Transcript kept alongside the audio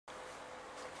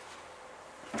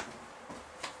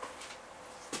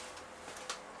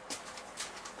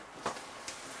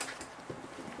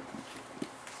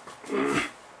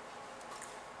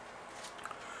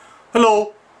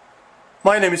Hello,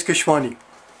 my name is Keshwani.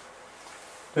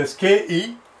 That's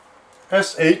K-E-S-H-W-A-N-I,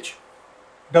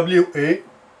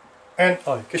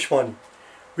 Keshwani.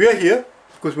 We are here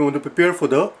because we want to prepare for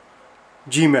the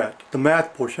GMAT, the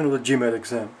math portion of the GMAT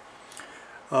exam.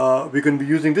 We're going to be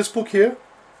using this book here,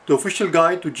 the official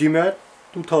guide to GMAT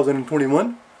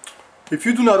 2021. If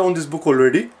you do not own this book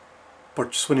already,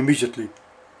 purchase one immediately.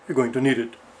 You're going to need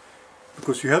it.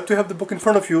 Because you have to have the book in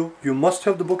front of you. You must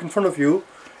have the book in front of you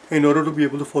in order to be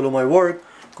able to follow my work,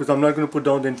 because I'm not going to put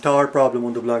down the entire problem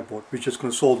on the blackboard. We're just going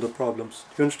to solve the problems.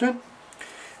 You understand?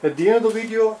 At the end of the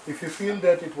video, if you feel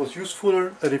that it was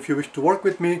useful and if you wish to work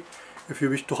with me, if you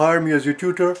wish to hire me as your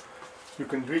tutor, you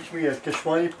can reach me at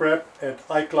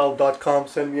keshwaniprep@icloud.com.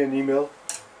 Send me an email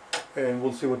and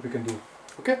we'll see what we can do.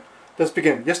 Okay? Let's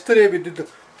begin. Yesterday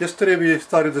we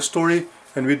started the story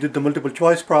and we did the multiple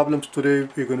choice problems. Today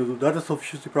we're going to do data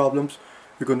sufficiency problems.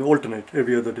 We're going to alternate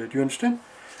every other day. Do you understand?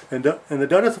 And the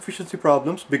data sufficiency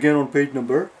problems begin on page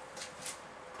number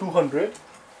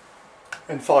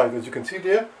 205. As you can see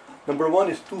there, number 1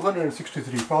 is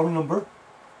 263. Problem number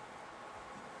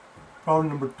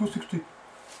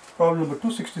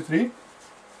 263,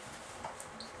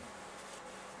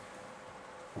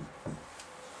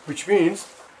 which means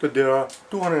that there are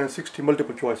 260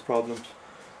 multiple choice problems.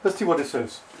 Let's see what it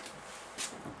says.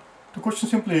 The question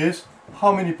simply is,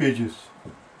 how many pages?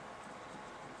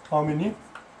 How many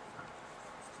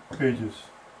pages?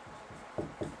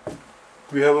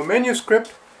 We have a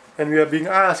manuscript and we are being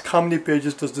asked how many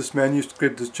pages does this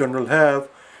manuscript, this journal have,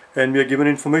 and we are given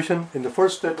information. In the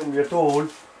first step, and we are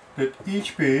told that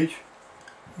each page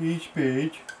is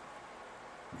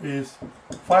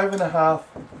 5.5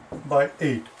 by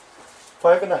 8.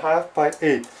 5.5 by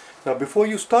 8. Now before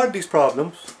you start these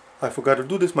problems, I forgot to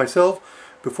do this myself,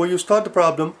 before you start the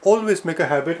problem, always make a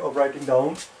habit of writing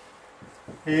down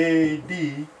A,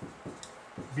 D,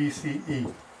 B, C, E.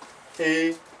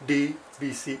 A, D,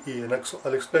 B, C, E. And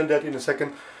I'll explain that in a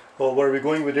second, where we're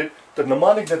going with it. The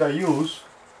mnemonic that I use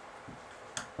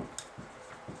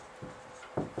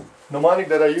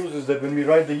is that when we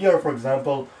write the year, for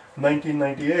example,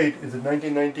 1998, is it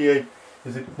 1998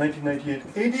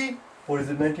 AD or is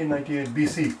it 1998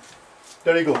 BC?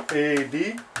 There you go, A,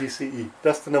 D, B, C, E.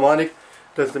 That's the mnemonic,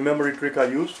 that's the memory trick I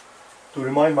use to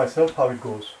remind myself how it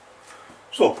goes.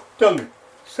 So, tell me,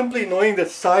 simply knowing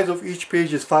that size of each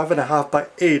page is 5.5 by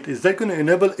 8, is that going to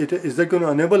enable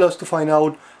us to find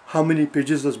out how many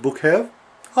pages this book have?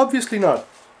 Obviously not.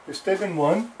 Statement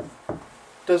 1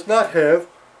 does not have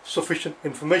sufficient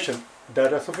information,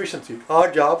 data sufficiency.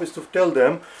 Our job is to tell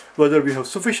them whether we have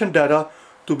sufficient data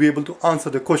to be able to answer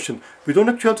the question. We don't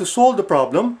actually have to solve the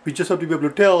problem, we just have to be able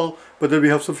to tell whether we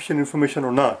have sufficient information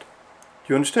or not. Do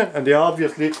you understand? And they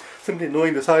obviously, simply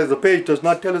knowing the size of the page does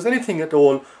not tell us anything at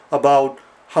all about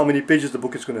how many pages the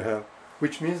book is going to have,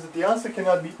 which means that the answer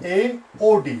cannot be A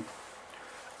or D.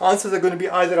 Answers are going to be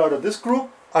either out of this group,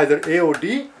 either A or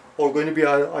D, or going to be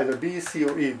either B, C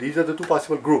or E. These are the two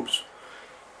possible groups.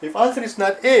 If answer is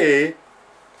not A,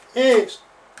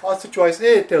 answer choice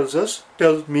A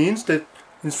means that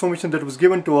information that was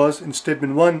given to us in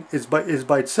statement 1 is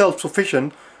by itself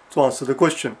sufficient to answer the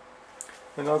question.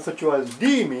 And answer choice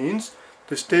D means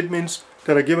the statements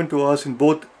that are given to us in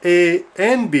both A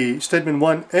and B, statement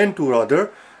 1 and 2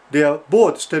 rather, they are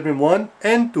both, statement 1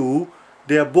 and 2,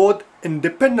 they are both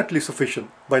independently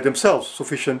sufficient, by themselves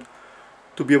sufficient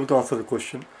to be able to answer the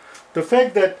question. The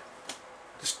fact that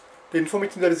the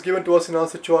information that is given to us in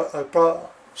answer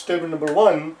statement number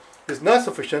 1 is not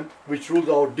sufficient, which rules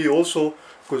out D also,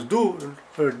 because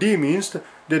D means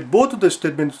that both of the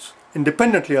statements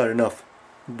independently are enough.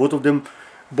 Both of the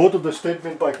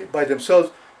statements by themselves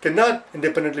cannot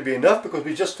independently be enough, because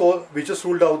we just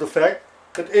ruled out the fact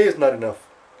that A is not enough.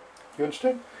 You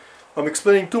understand? I'm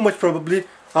explaining too much probably.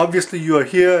 Obviously you are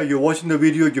here, you're watching the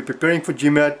video, you're preparing for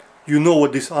GMAT, you know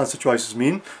what these answer choices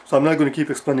mean, so I'm not going to keep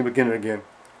explaining again and again.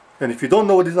 And if you don't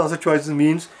know what these answer choices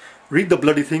means, read the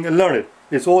bloody thing and learn it.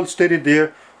 It's all stated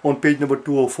there on page number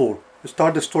 204. You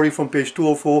start the story from page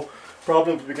 204,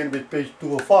 problems begin with page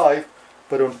 205,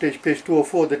 but on page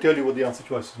 204 they tell you what the answer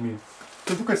choices mean.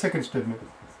 Let's look at second statement.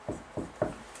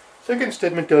 Second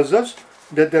statement tells us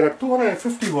that there are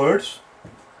 250 words.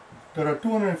 There are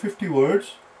 250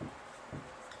 words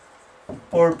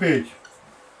per page.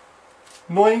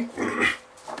 Knowing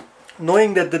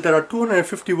that there are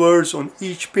 250 words on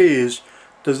each page,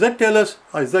 does that tell us,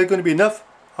 is that going to be enough?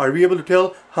 Are we able to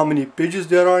tell how many pages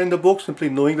there are in the book simply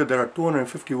knowing that there are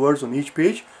 250 words on each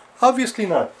page? Obviously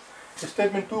not.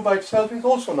 Statement 2 by itself is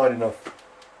also not enough.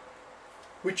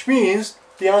 Which means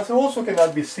the answer also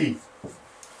cannot be C.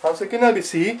 Answer cannot be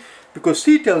C, Because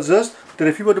C tells us that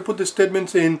if you were to put the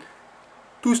statements in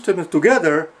two statements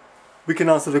together, we can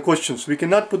answer the questions. We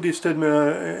cannot put the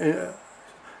statement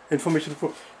information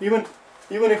for even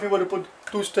if we were to put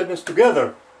two statements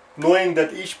together, knowing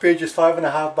that each page is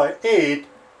 5.5 by 8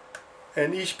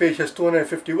 and each page has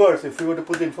 250 words. If we were to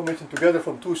put the information together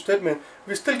from two statements,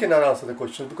 we still cannot answer the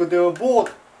questions because they were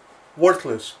both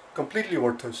worthless, completely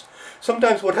worthless.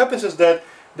 Sometimes what happens is that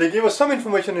they give us some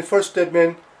information in first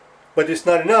statement, but it's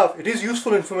not enough. It is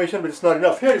useful information, but it's not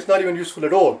enough. Here it's not even useful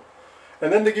at all.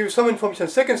 And then they give you some information in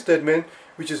second statement,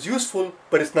 which is useful,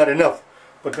 but it's not enough.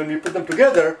 But when we put them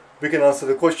together, we can answer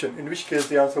the question, in which case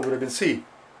the answer would have been C.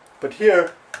 But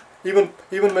here, even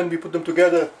when we put them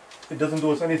together, it doesn't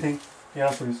do us anything. The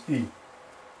answer is E.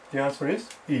 The answer is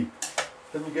E.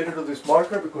 Let me get rid of this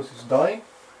marker because it's dying.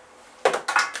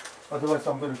 Otherwise,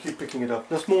 I'm going to keep picking it up.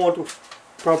 Let's move on to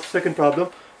second problem.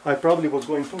 I probably was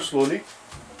going too slowly.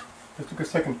 Let's look at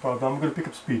second problem. I'm going to pick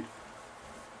up speed.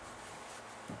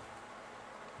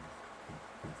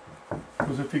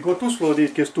 Because if we go too slowly,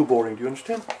 it gets too boring. Do you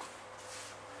understand?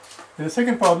 In the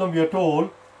second problem, we are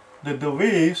told that the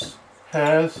vase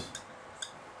has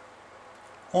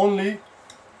only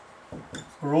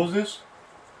roses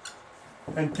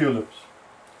and tulips.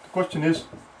 The question is,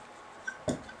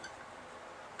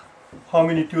 how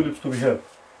many tulips do we have?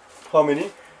 How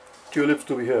many tulips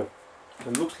do we have?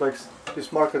 It looks like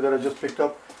this marker that I just picked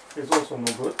up is also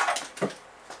no good.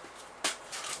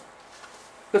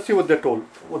 Let's see what they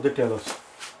tell us.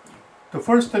 The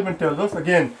first statement tells us,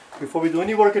 again, before we do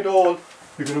any work at all,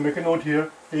 we're going to make a note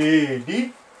here, A,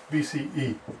 D, B, C,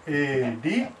 E. A,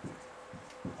 D,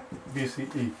 B, C,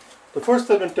 E. The first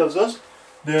statement tells us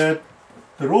that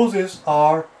the roses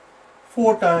are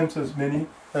 4 times as many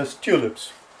as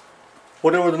tulips.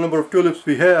 Whatever the number of tulips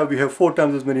we have 4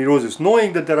 times as many roses.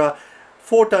 Knowing that there are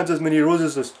 4 times as many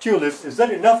roses as tulips, is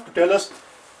that enough to tell us,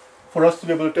 for us to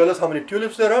be able to tell us how many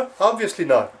tulips there are? Obviously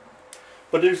not.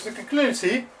 But as you can clearly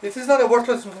see, this is not a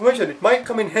worthless information. It might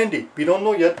come in handy. We don't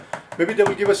know yet. Maybe they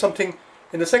will give us something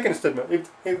in the second statement.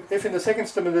 If in the second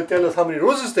statement they tell us how many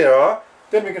roses there are,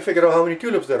 then we can figure out how many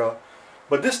tulips there are.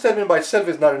 But this statement by itself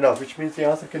is not enough, which means the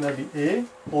answer cannot be A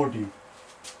or D.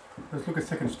 Let's look at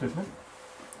second statement.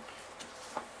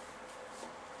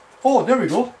 Oh, there we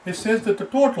go. It says that the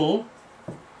total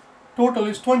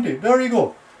is 20. There you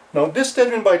go. Now this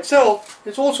statement by itself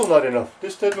is also not enough.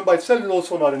 This statement by itself is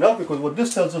also not enough, because what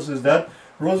this tells us is that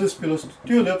roses plus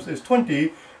tulips is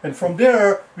 20, and from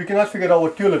there we cannot figure out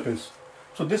what tulip is.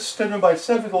 So this statement by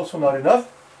itself is also not enough.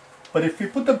 But if we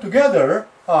put them together,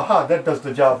 aha, that does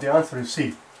the job. The answer is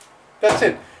C. That's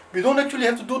it. We don't actually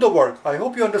have to do the work. I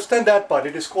hope you understand that part.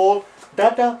 It is called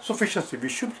data sufficiency.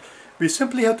 We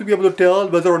simply have to be able to tell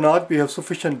whether or not we have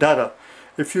sufficient data.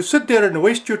 If you sit there and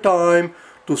waste your time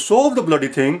to solve the bloody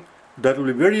thing, that will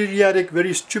be very idiotic,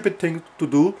 very stupid thing to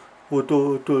do,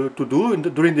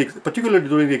 particularly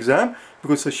during the exam,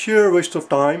 because it's a sheer waste of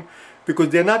time, because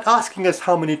they're not asking us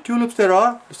how many tulips there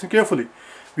are. Listen carefully.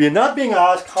 We are not being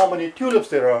asked how many tulips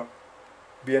there are.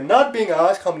 We are not being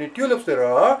asked how many tulips there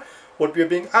are. What we are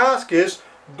being asked is,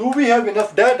 do we have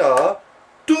enough data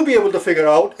to be able to figure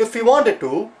out, if we wanted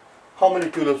to, how many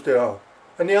tulips there are?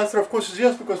 And the answer, of course, is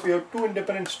yes, because we have two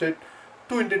independent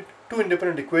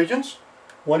equations.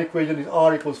 One equation is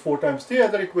r equals 4 times t.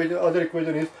 Other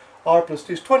equation is r plus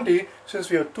t is 20. Since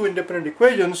we have two independent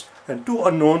equations and two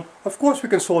unknown, of course we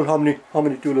can solve how many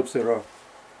tulips there are.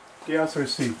 The answer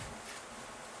is C.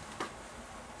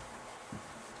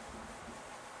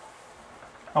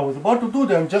 I was about to do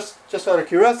them just out of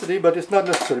curiosity, but it's not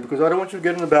necessary, because I don't want you to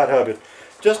get in a bad habit.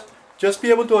 Just be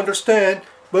able to understand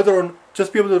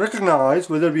just be able to recognize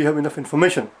whether we have enough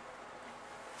information.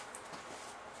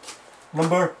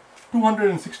 Number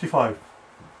 265.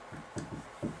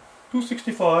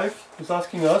 265 is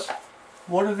asking us,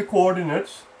 what are the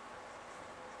coordinates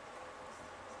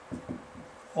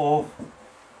of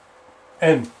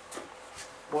n?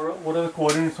 What are the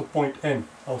coordinates of point n?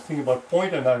 I was thinking about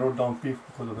point and I wrote down p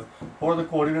because of that. What are the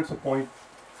coordinates of point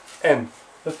n?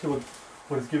 Let's see what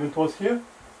is given to us here.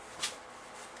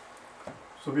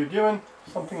 So we're given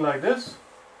something like this,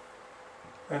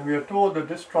 and we are told that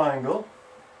this triangle,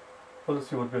 well, let's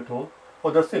see what we're told. Oh,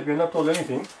 that's it, we're not told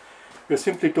anything. We're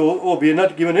simply told, oh, we're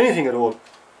not given anything at all.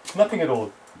 Nothing at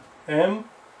all. M,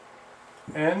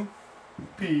 N,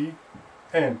 P,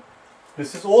 N.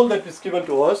 This is all that is given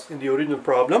to us in the original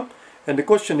problem. And the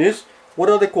question is, what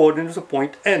are the coordinates of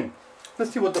point N?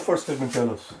 Let's see what the first statement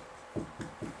tells us.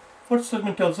 First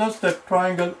statement tells us that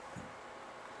triangle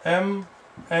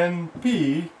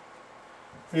MNP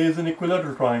is an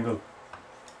equilateral triangle.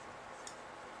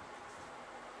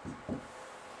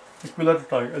 Equilateral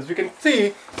triangle. As we can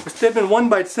see, statement 1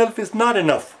 by itself is not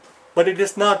enough, but it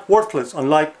is not worthless,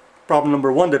 unlike problem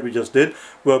number 1 that we just did,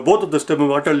 where both of the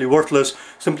statements were utterly worthless.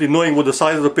 Simply knowing what the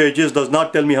size of the page is does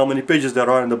not tell me how many pages there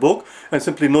are in the book, and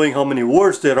simply knowing how many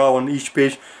words there are on each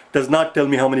page does not tell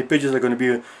me how many pages are going to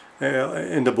be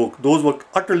in the book. Those were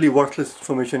utterly worthless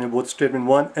information in both statement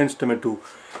 1 and statement 2.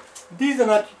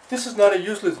 This is not a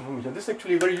useless information. This is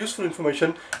actually very useful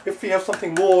information. If we have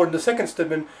something more in the second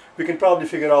statement, we can probably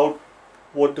figure out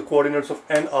what the coordinates of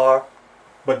n are,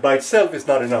 but by itself is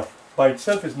not enough. By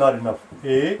itself is not enough.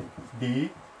 A, D,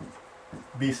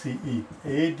 B, C, E.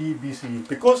 A, D, B, C, E.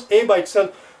 Because A by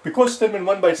itself, because statement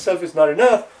 1 by itself is not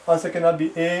enough, answer cannot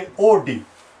be A or D.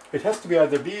 It has to be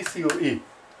either B, C, or E.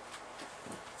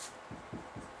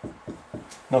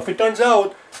 Now if it turns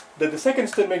out that the second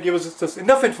statement gives us just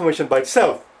enough information by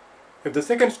itself, if the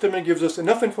second statement gives us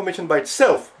enough information by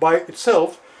itself,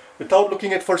 without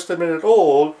looking at first statement at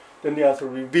all, then the answer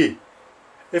will be B.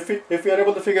 If we are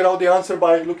able to figure out the answer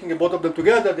by looking at both of them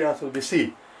together, the answer will be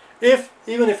C.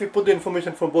 Even if we put the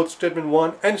information from both statement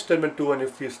 1 and statement 2, and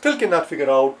if we still cannot figure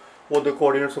out what the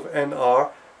coordinates of n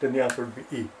are, then the answer will be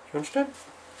E. You understand?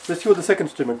 Let's see what the second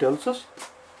statement tells us.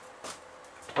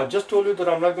 I just told you that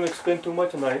I'm not going to explain too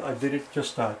much, and I did it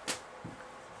just that.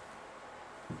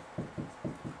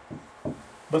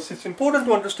 But it's important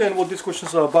to understand what these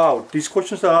questions are about. These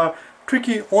questions are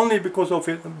tricky only because of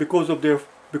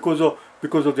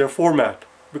their format.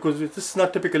 Because this is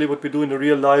not typically what we do in the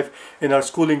real life. In our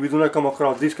schooling, we do not come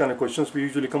across these kind of questions. We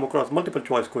usually come across multiple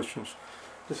choice questions.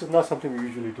 This is not something we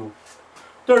usually do.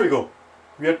 There we go.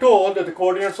 We are told that the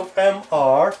coordinates of m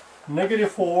are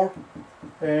 -4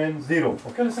 and 0.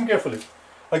 Okay, listen carefully.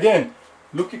 Again,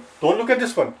 don't look at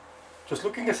this one. Just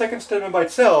looking at second statement by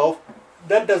itself,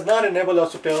 that does not enable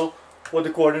us to tell what the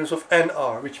coordinates of n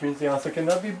are, which means the answer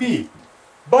cannot be B.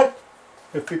 But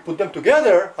if we put them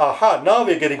together, aha, now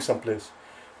we're getting someplace.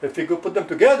 If we put them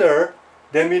together,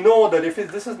 then we know that if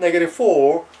this is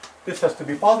 -4, this has to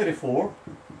be +4,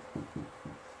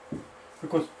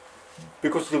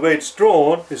 because the way it's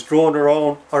drawn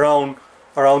around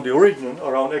the origin,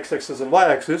 around x-axis and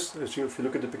y-axis. If you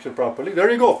look at the picture properly,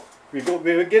 there you go.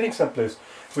 We're getting someplace,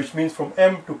 which means from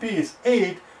m to p is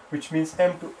 8, which means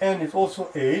m to n is also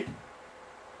 8.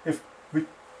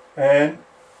 And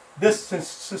this,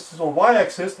 since this is on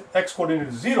y-axis, x coordinate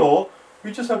is 0,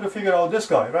 we just have to figure out this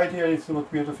guy. Right here is what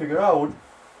we have to figure out.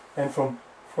 And from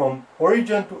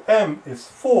origin to m is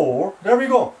 4. There we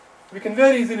go. We can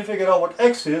very easily figure out what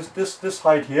x is, this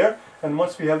height here. And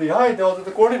once we have the height, those are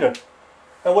the coordinate.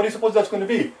 And what do you suppose that's going to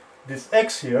be? This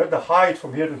x here, the height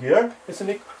from here to here, it's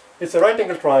a right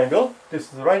angle triangle.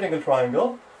 This is a right angle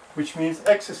triangle, which means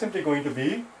x is simply going to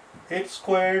be 8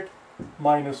 squared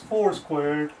minus 4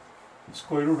 squared,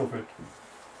 square root of it.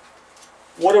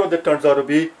 Whatever that turns out to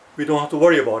be, we don't have to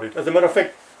worry about it. As a matter of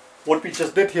fact, what we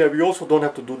just did here, we also don't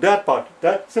have to do that part.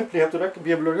 That simply have to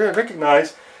be able to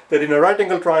recognize that in a right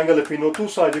angle triangle, if we know two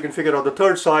sides, you can figure out the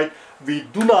third side. We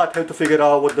do not have to figure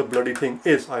out what the bloody thing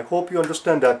is. I hope you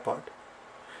understand that part.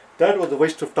 That was a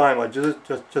waste of time. I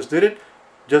just did it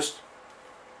just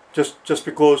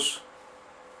because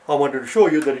I wanted to show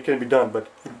you that it can be done, but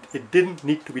it didn't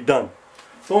need to be done.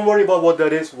 Don't worry about what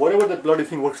that is. Whatever that bloody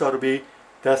thing works out to be,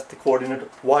 that's the coordinate,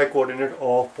 y coordinate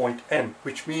of point n,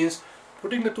 which means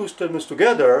putting the two statements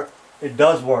together, it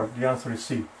does work. The answer is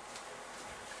C.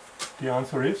 The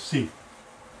answer is C.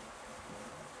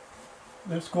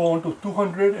 Let's go on to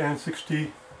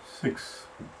 266.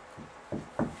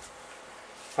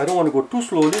 I don't want to go too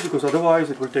slowly because otherwise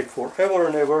it will take forever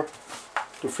and ever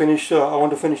to finish. I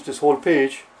want to finish this whole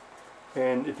page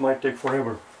and it might take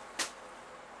forever.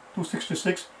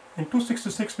 266. In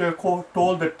 266 we are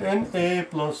told that 10a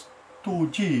plus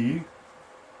 2g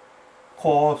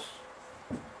costs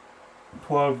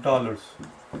 $12.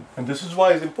 And this is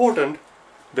why it's important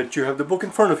that you have the book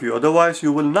in front of you. Otherwise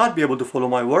you will not be able to follow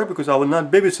my work because I will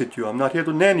not babysit you. I'm not here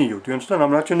to nanny you. Do you understand?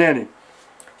 I'm not your nanny.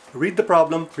 Read the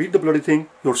problem, read the bloody thing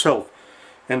yourself.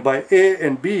 And by A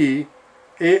and B,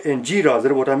 A and G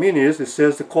rather, what I mean is, it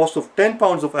says the cost of 10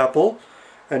 pounds of apple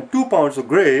and 2 pounds of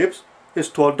grapes is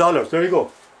 $12. There you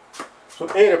go. So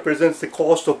A represents the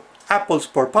cost of apples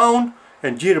per pound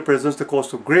and G represents the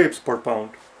cost of grapes per pound.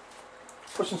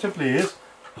 Question simply is,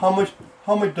 how much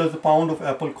does a pound of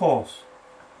apple cost?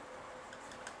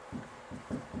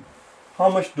 How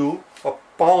much do a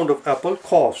pound of apple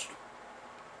cost?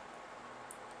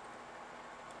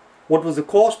 What was the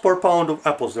cost per pound of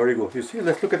apples? There you go. You see,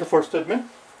 let's look at the first statement.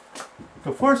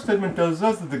 The first statement tells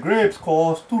us that the grapes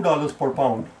cost $2 per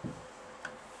pound.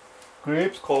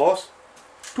 Grapes cost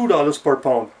 $2 per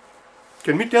pound.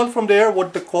 Can we tell from there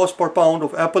what the cost per pound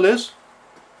of apple is?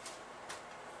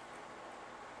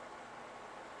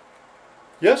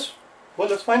 Yes? Well,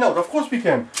 let's find out. Of course we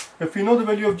can. If we know the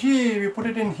value of G, we put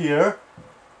it in here.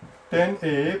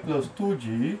 10A plus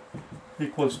 2G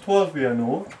equals 12, we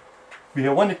know. We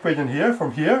have one equation here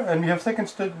from here, and we have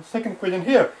second equation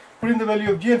here. Put in the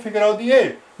value of G and figure out the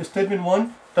A. The statement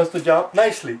 1 does the job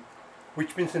nicely.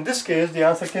 Which means in this case, the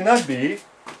answer cannot be,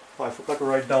 I forgot to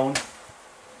write down,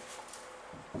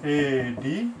 A,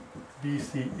 D, B,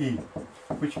 C, E.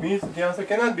 Which means the answer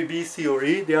cannot be B, C, or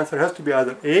E. The answer has to be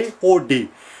either A or D.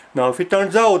 Now, if it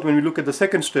turns out, when we look at the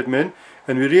second statement,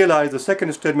 and we realize the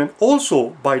second statement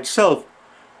also by itself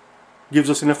gives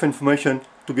us enough information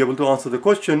to be able to answer the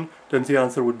question, then the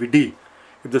answer would be D.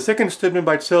 If the second statement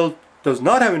by itself does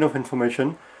not have enough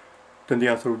information, then the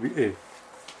answer would be A.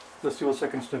 Let's see what the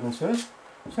second statement says.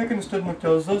 Second statement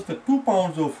tells us that 2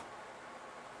 pounds of,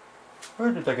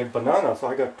 where did I get bananas?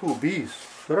 I got 2 B's.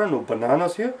 There are no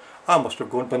bananas here. I must have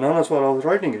gone bananas while I was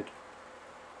writing it.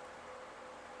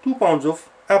 2 pounds of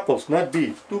apples, not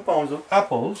B. 2 pounds of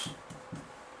apples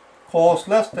cost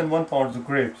less than 1 pound of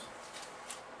grapes.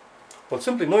 But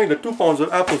simply knowing that 2 pounds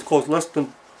of apples cost less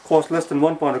than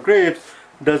 1 pound of grapes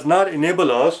does not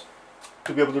enable us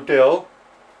to be able to tell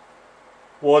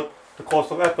what the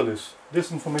cost of apple is.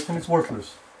 This information is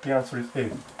worthless. The answer is A.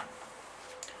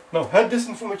 Now, had this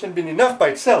information been enough by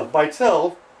itself,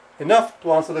 enough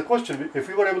to answer the question, if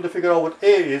we were able to figure out what A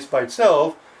is by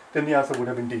itself, then the answer would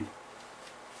have been D.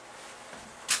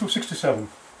 267.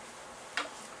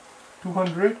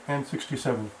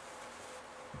 267.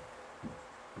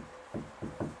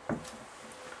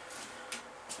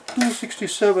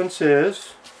 .267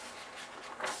 says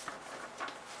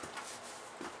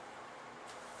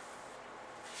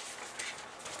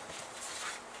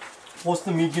what's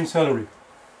the median salary?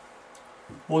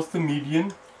 What's the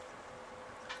median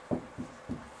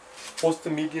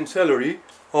salary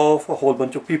of a whole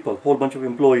bunch of people, whole bunch of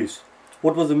employees?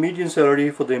 What was the median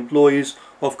salary for the employees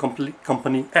of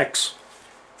company X?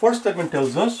 First statement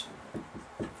tells us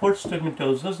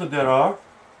that there are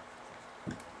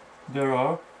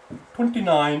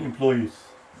 29 employees.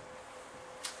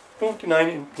 29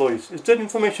 employees. Is that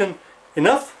information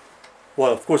enough?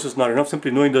 Well, of course it's not enough.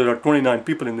 Simply knowing that there are 29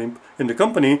 people in the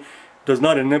company does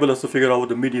not enable us to figure out what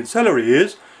the median salary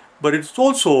is, but it's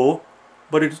also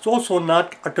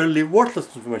not utterly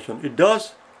worthless information. It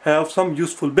does have some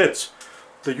useful bits.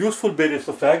 The useful bit is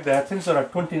the fact that since there are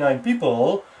 29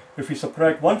 people, if we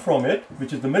subtract 1 from it,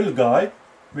 which is the middle guy,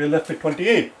 we are left with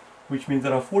 28, which means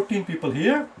there are 14 people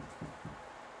here,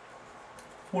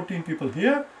 14 people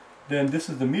here, then this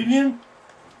is the median,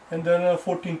 and then there are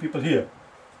 14 people here.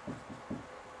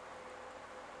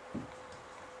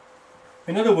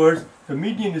 In other words, the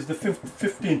median is the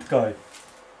 15th guy.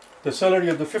 The salary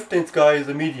of the 15th guy is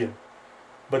the median.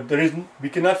 But we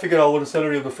cannot figure out what the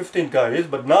salary of the 15th guy is,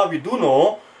 but now we do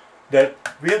know that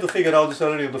we have to figure out the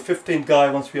salary of the 15th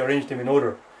guy once we arrange them in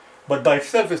order. But by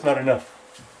itself is not enough.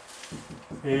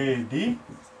 A, D,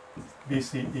 B,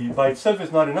 C, E. By itself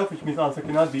is not enough, which means the answer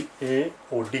cannot be A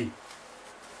or D.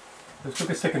 Let's look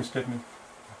at second statement.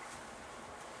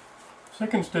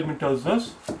 Second statement tells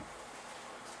us,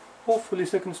 hopefully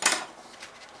second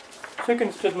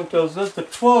statement tells us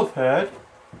that 12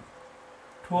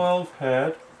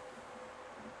 had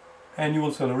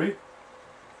annual salary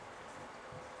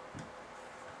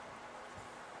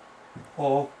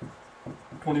of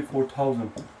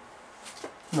 24,000.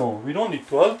 No, we don't need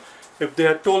 12. If they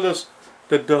had told us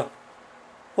that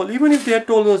even if they had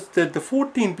told us that the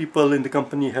 14 people in the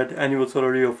company had annual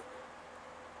salary of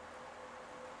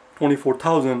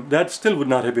 24,000, that still would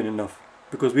not have been enough,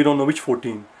 because we don't know which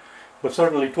 14. But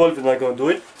certainly 12 is not going to do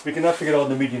it. We cannot figure out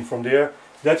the median from there.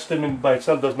 That statement by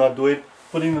itself does not do it.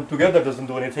 Putting them together doesn't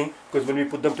do anything, because when we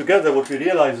put them together, what we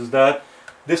realize is that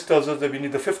this tells us that we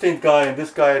need the 15th guy, and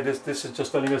this guy, this is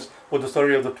just telling us what the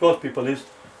salary of the 12 people is.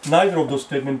 Neither of those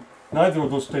statements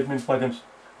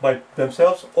by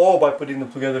themselves or by putting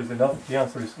them together is enough. The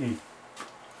answer is E.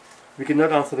 We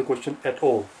cannot answer the question at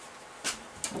all.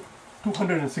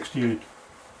 268.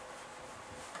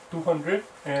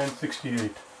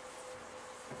 268.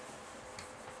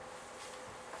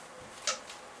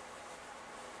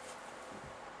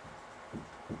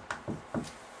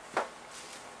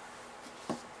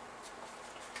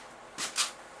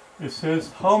 It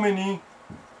says how many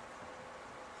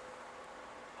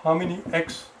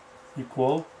x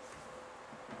equal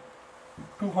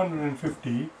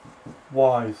 250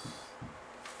 y's.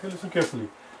 Okay, listen carefully.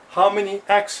 How many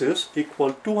x's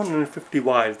equal 250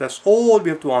 y's? That's all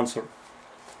we have to answer.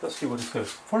 Let's see what it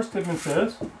says. First statement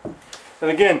says And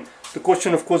again, the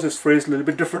question of course is phrased a little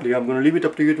bit differently. I'm going to leave it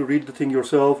up to you to read the thing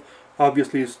yourself.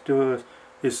 Obviously it's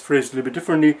phrased a little bit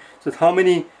differently. It says how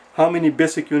many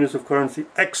basic units of currency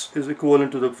X is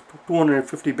equivalent to the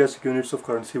 250 basic units of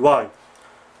currency Y.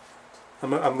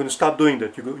 I'm going to stop doing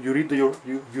that. You read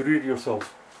it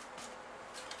yourself.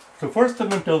 So first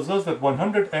statement tells us that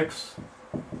 100X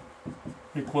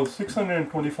equals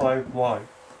 625Y.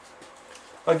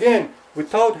 Again,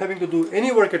 without having to do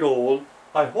any work at all,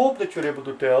 I hope that you're able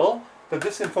to tell that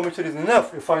this information is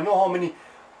enough. If I know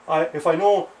if I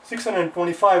know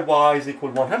 625y is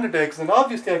equal 100x, then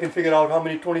obviously I can figure out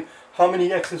how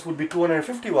many x's would be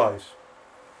 250y's.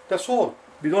 That's all.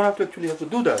 We don't have to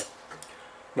do that.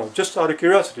 Now, just out of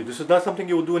curiosity, this is not something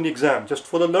you will do in the exam. Just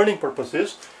for the learning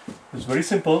purposes, it's very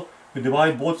simple. We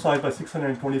divide both sides by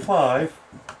 625,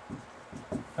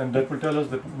 and that will tell us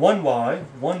that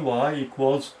 1y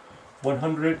equals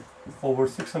 100 over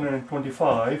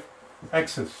 625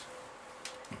 x's.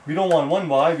 We don't want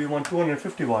 1y, we want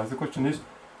 250y's. The question is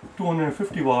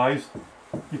 250y's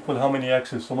equal how many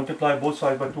x's? So multiply both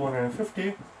sides by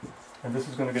 250, and this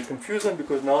is going to get confusing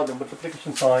because now the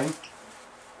multiplication sign,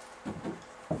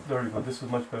 there we go, this is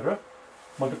much better,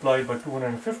 multiplied by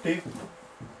 250,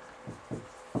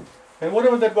 and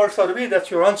whatever that works out to be, that's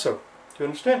your answer. Do you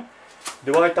understand?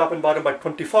 Divide top and bottom by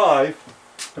 25,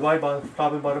 divide by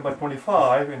top and bottom by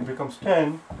 25, and it becomes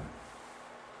 10.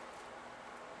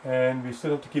 And we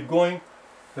still have to keep going.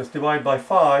 Let's divide by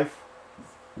 5.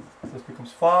 This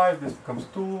becomes 5, this becomes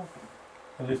 2.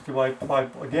 And let's divide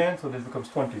 5 again, so this becomes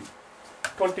 20.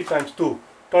 20 times 2.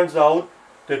 Turns out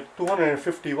that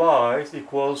 250y's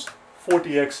equals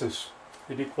 40 x's.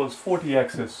 It equals 40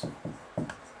 x's.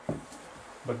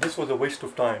 But this was a waste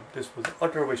of time. This was an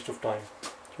utter waste of time. Do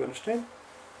you understand?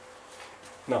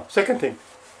 Now, second thing.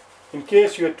 In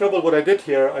case you had trouble what I did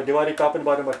here, I divided top and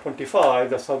bottom by 25.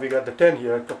 That's how we got the 10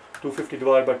 here. 250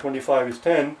 divided by 25 is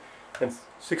 10. And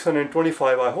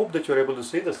 625, I hope that you're able to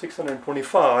see that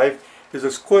 625 is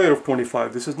a square of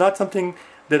 25. This is not something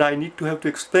that I need to have to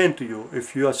explain to you.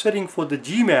 If you are studying for the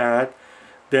GMAT,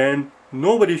 then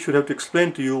nobody should have to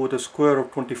explain to you what a square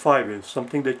of 25 is.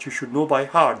 Something that you should know by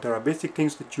heart. There are basic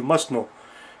things that you must know.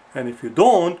 And if you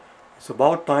don't, it's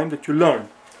about time that you learn.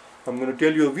 I'm going to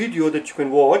tell you a video that you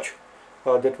can watch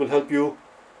that will help you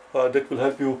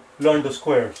learn the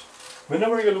squares.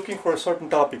 Whenever you're looking for a certain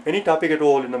topic, any topic at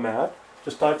all in the math,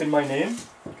 just type in my name,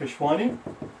 Keshwani,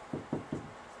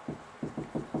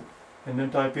 and then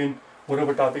type in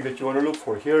whatever topic that you want to look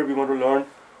for. Here we want to learn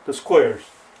the squares.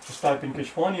 Just type in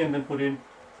Keshwani and then put in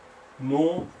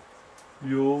know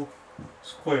your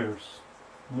squares.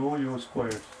 Know your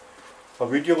squares. A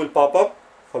video will pop up.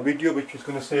 A video which is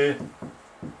going to say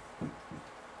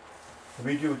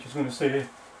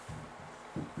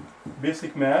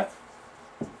Basic Math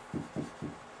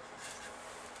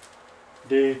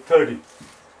Day 30.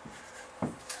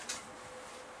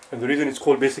 And the reason it's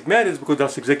called Basic Math is because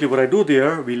that's exactly what I do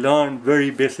there. We learn very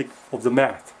basic of the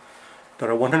math. There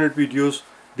are 100 videos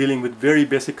dealing with very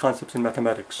basic concepts in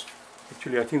mathematics.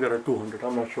 Actually, I think there are 200,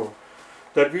 I'm not sure.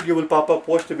 That video will pop up.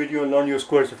 Watch the video and learn your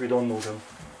squares if you don't know them.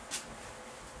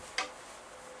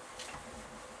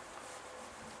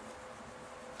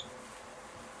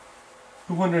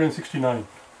 $269.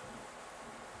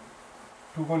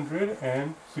 We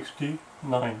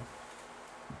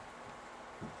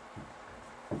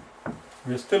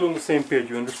are still on the same page,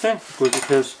 you understand? Because it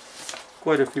has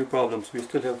quite a few problems. We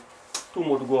still have 2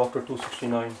 more to go after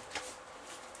 269.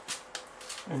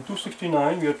 In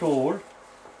 269 we are told,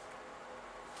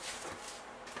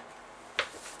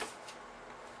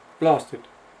 blast it,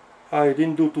 I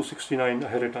didn't do 269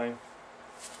 ahead of time.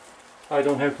 I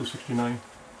don't have 269.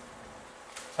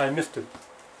 I missed it.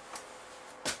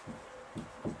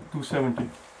 270.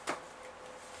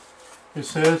 It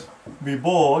says we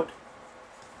bought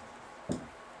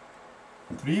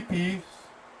 3 P's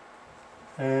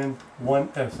and 1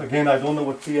 S. Again, I don't know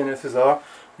what P and S's are.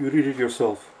 You read it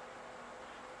yourself.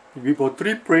 We bought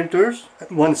 3 printers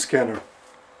and 1 scanner.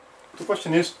 The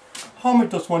question is, how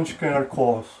much does 1 scanner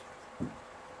cost?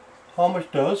 How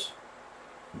much does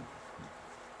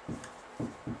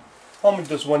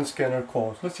 1 scanner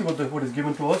cost? Let's see what is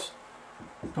given to us.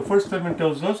 The first statement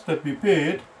tells us that we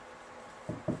paid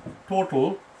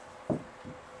total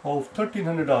of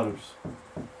 $1,300.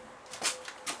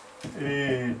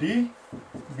 A, D,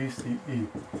 B, C, E.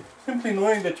 Simply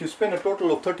knowing that you spend a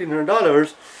total of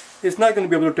 $1,300 is not going to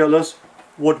be able to tell us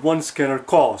what 1 scanner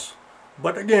costs.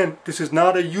 But again, this is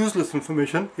not a useless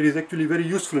information. It is actually very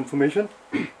useful information.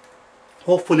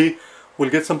 Hopefully, we'll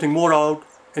get something more out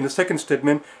in the second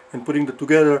statement, and putting the two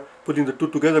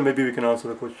together, maybe we can answer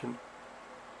the question.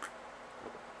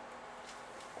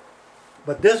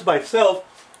 But this by itself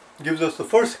gives us the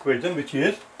first equation, which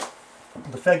is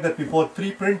the fact that we bought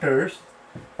 3 printers,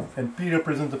 and P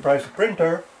represents the price of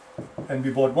printer, and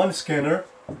we bought 1 scanner.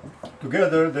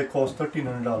 Together they cost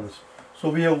 $1,300. So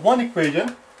we have 1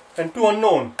 equation and 2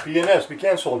 unknown, P and S. We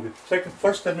can't solve it.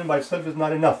 First statement by itself is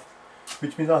not enough,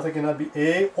 which means answer cannot be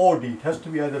A or D. It has to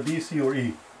be either B, C or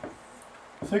E.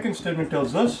 Second statement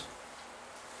tells us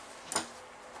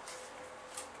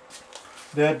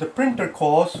that the printer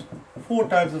costs 4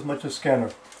 times as much as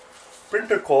scanner.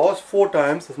 Printer costs 4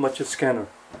 times as much as scanner.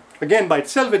 Again, by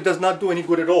itself it does not do any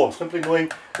good at all. Simply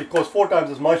knowing it costs 4 times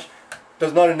as much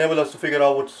does not enable us to figure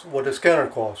out what a scanner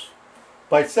costs.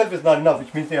 By itself is not enough,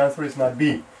 which means the answer is not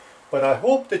B. But I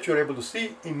hope that you're able to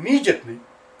see immediately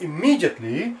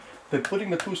that putting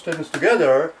the 2 statements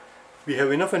together, we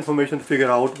have enough information to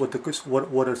figure out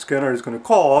what a scanner is going to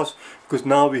cost, because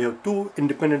now we have 2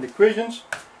 independent equations.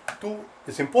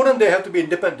 It's important they have to be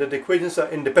independent, that the equations are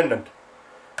independent.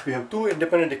 We have 2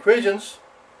 independent equations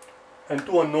and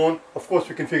 2 unknown. Of course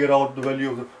we can figure out the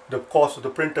value of the cost of the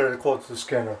printer and the cost of the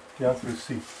scanner. The answer is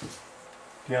C.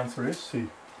 The answer is C.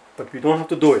 But we don't have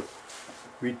to do it.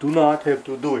 We do not have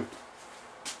to do it.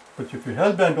 But if you're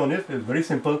hell-bent on it, it's very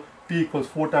simple. P equals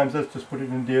 4 times S, just put it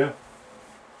in there.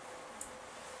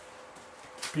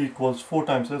 P equals 4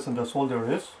 times S, and that's all there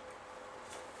is.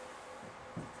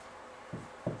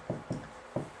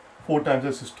 4 times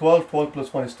S is 12, 12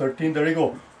 plus 1 is 13, there you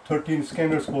go. 13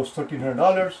 scanners cost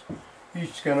 $1,300.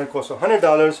 Each scanner costs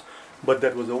 $100, but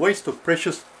that was a waste of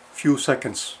precious few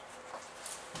seconds.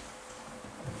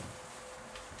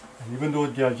 And even though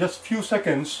they are just few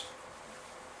seconds,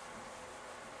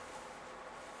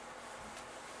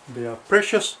 they are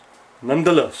precious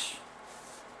nonetheless,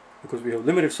 because we have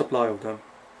limited supply of them.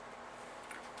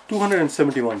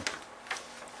 271.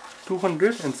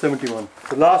 271.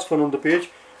 The last one on the page,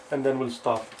 and then we'll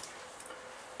stop.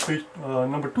 Page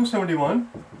number 271.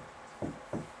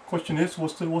 Question is,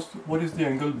 what is the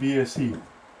angle BAC?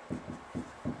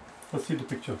 Let's see the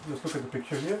picture. Let's look at the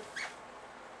picture here.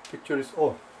 Picture is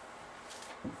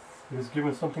it is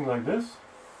given something like this.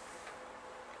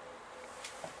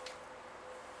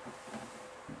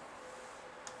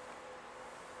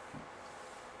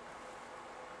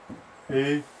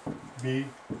 A, B,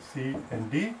 C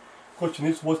and D. Question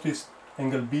is, what is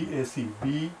angle BAC?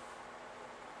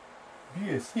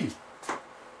 BAC.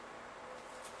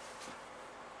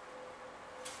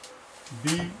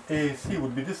 BAC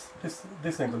would be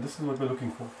this angle. This is what we're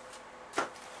looking for.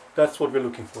 That's what we're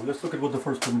looking for. Let's look at what the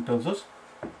first statement tells us.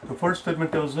 The first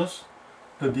statement tells us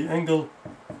that the angle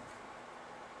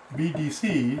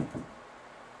BDC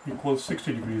equals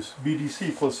 60 degrees. BDC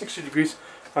equals 60 degrees.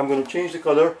 I'm going to change the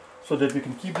color so that we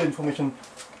can keep the information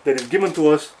that is given to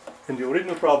us in the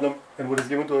original problem and what is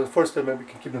given to us in the first statement. We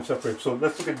can keep them separate. So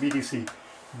let's look at BDC.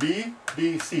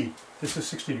 BDC. This is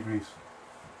 60 degrees.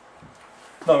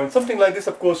 Now in something like this,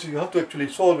 of course, you have to actually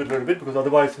solve it a little bit, because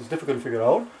otherwise it's difficult to figure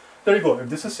out. There you go. If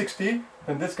this is 60,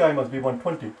 then this guy must be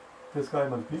 120. This guy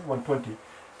must be 120.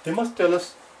 They must tell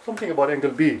us something about angle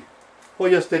B. Oh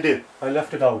yes, they did. I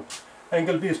left it out.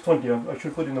 Angle B is 20. I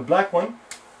should put in the black one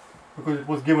because it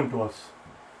was given to us.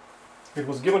 It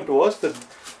was given to us that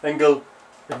angle.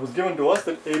 It was given to us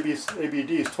that ABD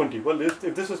is 20. Well, if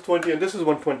this is 20 and this is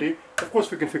 120, of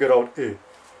course we can figure out A.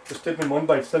 The statement 1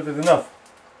 by itself is enough.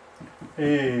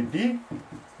 AD,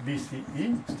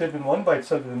 BCE. Statement 1 by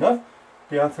itself is enough.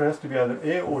 The answer has to be either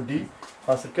A or D.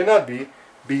 Answer cannot be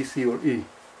B, C or E.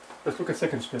 Let's look at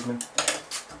second statement.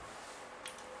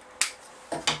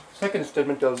 Second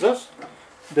statement tells us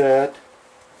that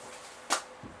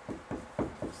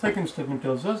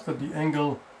the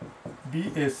angle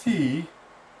BAC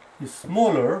is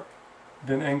smaller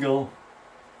than angle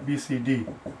BCD.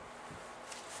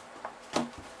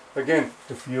 Again,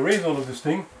 if we erase all of this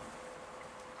thing,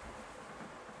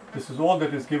 this is all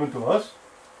that is given to us.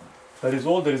 That is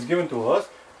all that is given to us,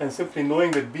 and simply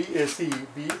knowing that BAC,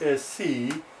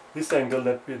 this angle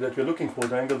that we're looking for,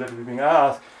 the angle that we're being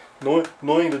asked,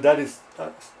 knowing that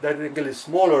that angle is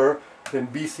smaller than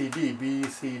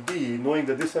BCD, knowing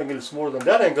that this angle is smaller than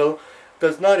that angle,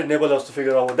 does not enable us to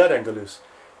figure out what that angle is.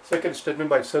 Second statement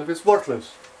by itself is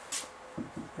worthless.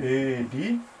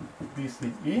 AD,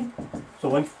 BCE. So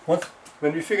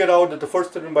when we figured out that the first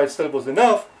statement by itself was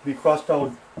enough, we crossed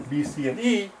out B, C and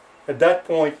E. At that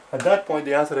point,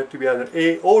 the answer had to be either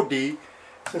A or D.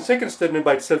 Since second statement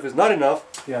by itself is not enough,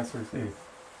 the answer is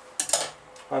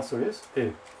A. Answer is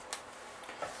A.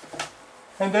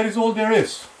 And that is all there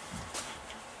is.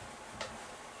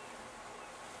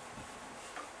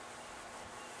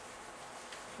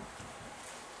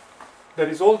 That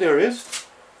is all there is.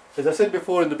 As I said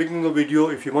before in the beginning of the video,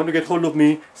 if you want to get hold of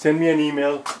me, send me an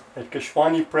email at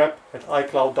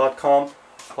keshwaniprep@icloud.com.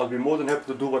 I'll be more than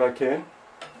happy to do what I can.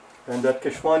 And that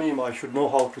Keshwani, I should know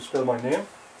how to spell my name.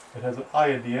 It has an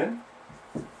I at the end.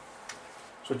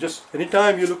 So just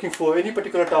anytime you're looking for any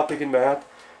particular topic in math,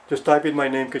 just type in my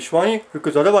name Keshwani,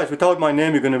 because otherwise without my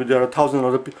name you're going to be, there are 1,000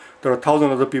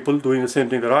 other people doing the same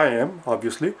thing that I am,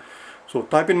 obviously. So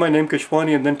type in my name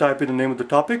Keshwani and then type in the name of the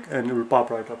topic and it will pop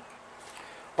right up.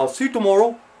 I'll see you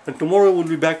tomorrow, and tomorrow we'll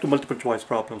be back to multiple choice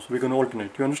problems. We're going to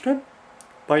alternate. You understand?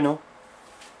 Bye now.